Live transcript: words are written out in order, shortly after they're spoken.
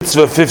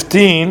mitzvah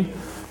 15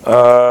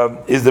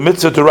 is the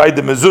mitzvah to write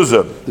the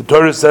mezuzah. The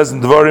Torah says in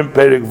Dvarim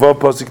Perek Vav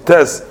Pasuk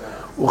Tes,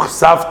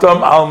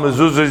 Uchsaftam al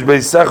mezuzah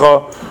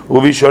beisecha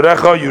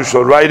uvishorecha, you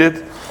shall write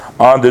it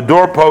on the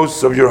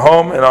doorposts of your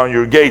home and on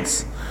your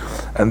gates.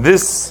 And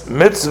this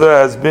mitzvah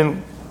has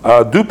been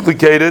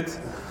duplicated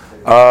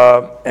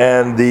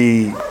in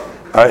the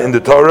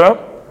Torah,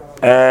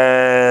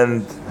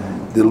 and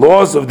the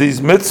laws of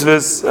these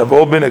mitzvahs have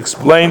all been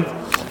explained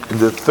in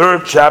the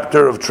 3rd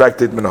chapter of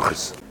Tractate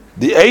Menachos.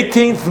 The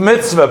 18th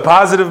mitzvah,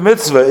 positive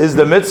mitzvah, is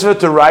the mitzvah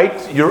to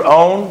write your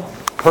own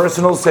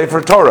personal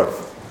Sefer Torah.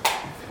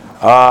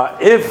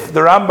 If the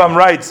Rambam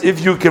writes,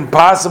 if you can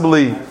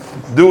possibly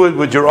do it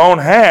with your own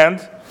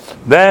hand,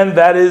 then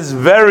that is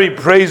very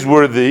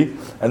praiseworthy,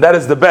 and that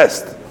is the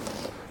best.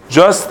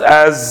 Just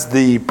as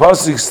the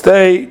pasuk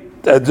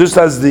state, just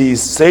as the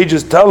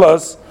sages tell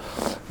us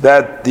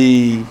that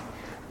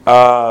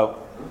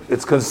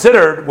it's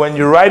considered when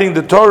you're writing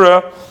the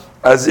Torah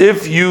as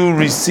if you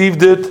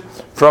received it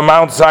from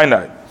Mount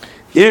Sinai.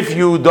 If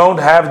you don't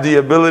have the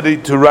ability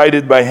to write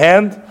it by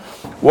hand,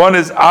 one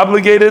is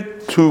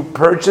obligated to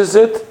purchase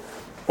it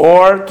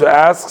or to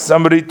ask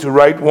somebody to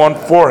write one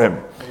for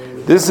him.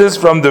 This is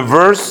from the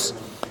verse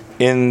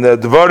in the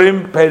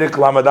Dvarim Perek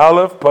Lamed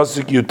Aleph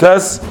Pasuk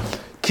Yutes,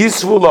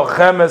 Kisvu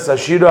lachem es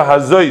ashira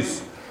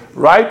hazois.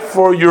 Write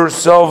for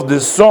yourself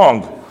this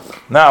song.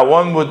 Now,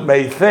 one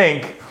may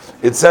think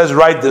it says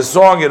write the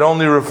song, it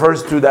only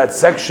refers to that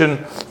section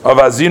of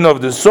Azino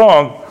of the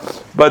song,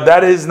 but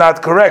that is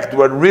not correct.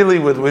 What we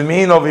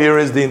mean over here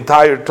is the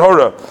entire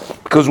Torah,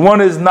 because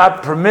one is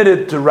not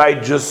permitted to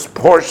write just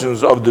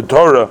portions of the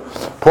Torah,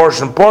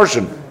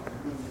 portion.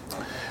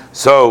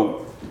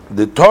 So,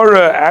 the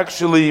Torah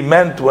actually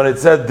meant, when it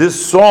said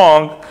this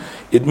song,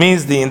 it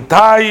means the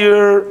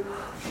entire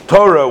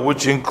Torah,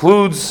 which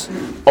includes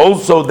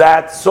also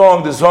that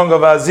song, the song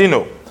of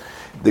Azinu.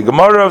 The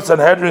Gemara of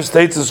Sanhedrin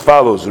states as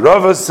follows.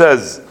 Rava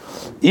says,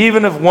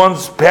 even if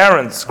one's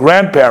parents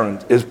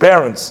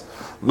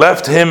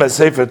left him a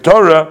Sefer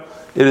Torah,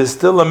 it is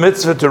still a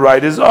mitzvah to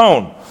write his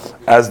own.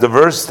 As the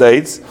verse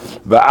states,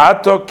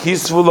 Va'ato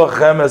kisvu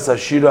lachem es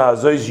ashira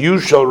hazois, you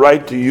shall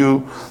write to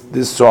you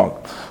this song.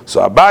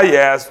 So Abaye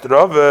asked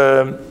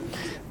Rava,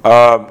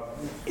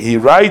 he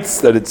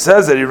writes that it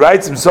says that he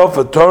writes himself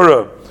a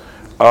Torah,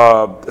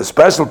 a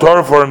special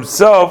Torah for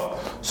himself,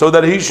 so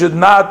that he should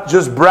not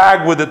just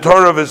brag with the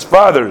Torah of his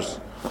fathers.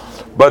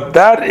 But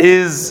that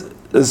is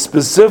a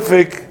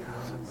specific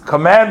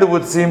command, it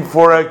would seem,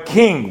 for a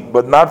king,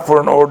 but not for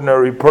an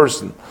ordinary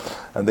person.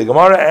 And the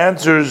Gemara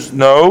answers,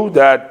 no,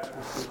 that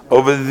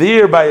over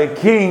there by a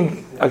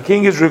king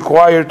is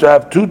required to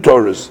have 2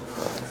 Torahs.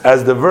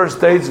 As the verse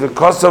states,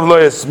 V'kosav lo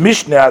es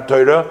mishneh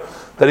Torah,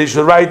 that he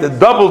should write a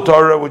double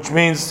Torah, which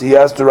means he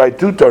has to write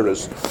 2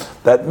 Torahs.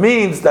 That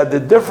means that the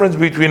difference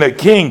between a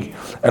king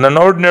and an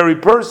ordinary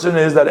person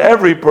is that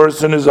every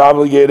person is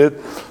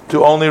obligated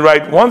to only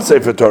write 1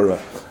 Sefer Torah.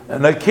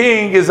 And a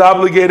king is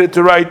obligated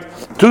to write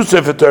 2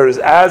 Sefer Torahs,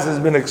 as has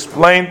been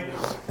explained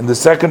in the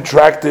 2nd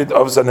tractate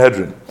of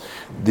Sanhedrin.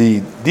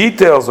 The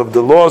details of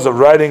the laws of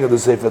writing of the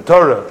Sefer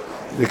Torah,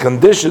 the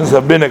conditions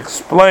have been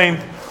explained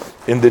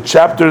in the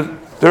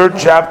 3rd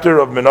chapter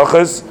of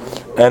Menachos,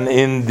 and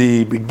in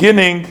the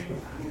beginning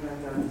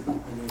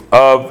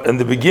of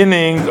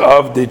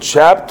the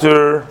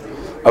chapter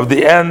of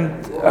the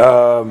end,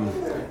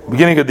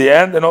 beginning of the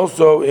end, and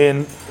also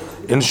in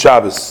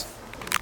Shabbos.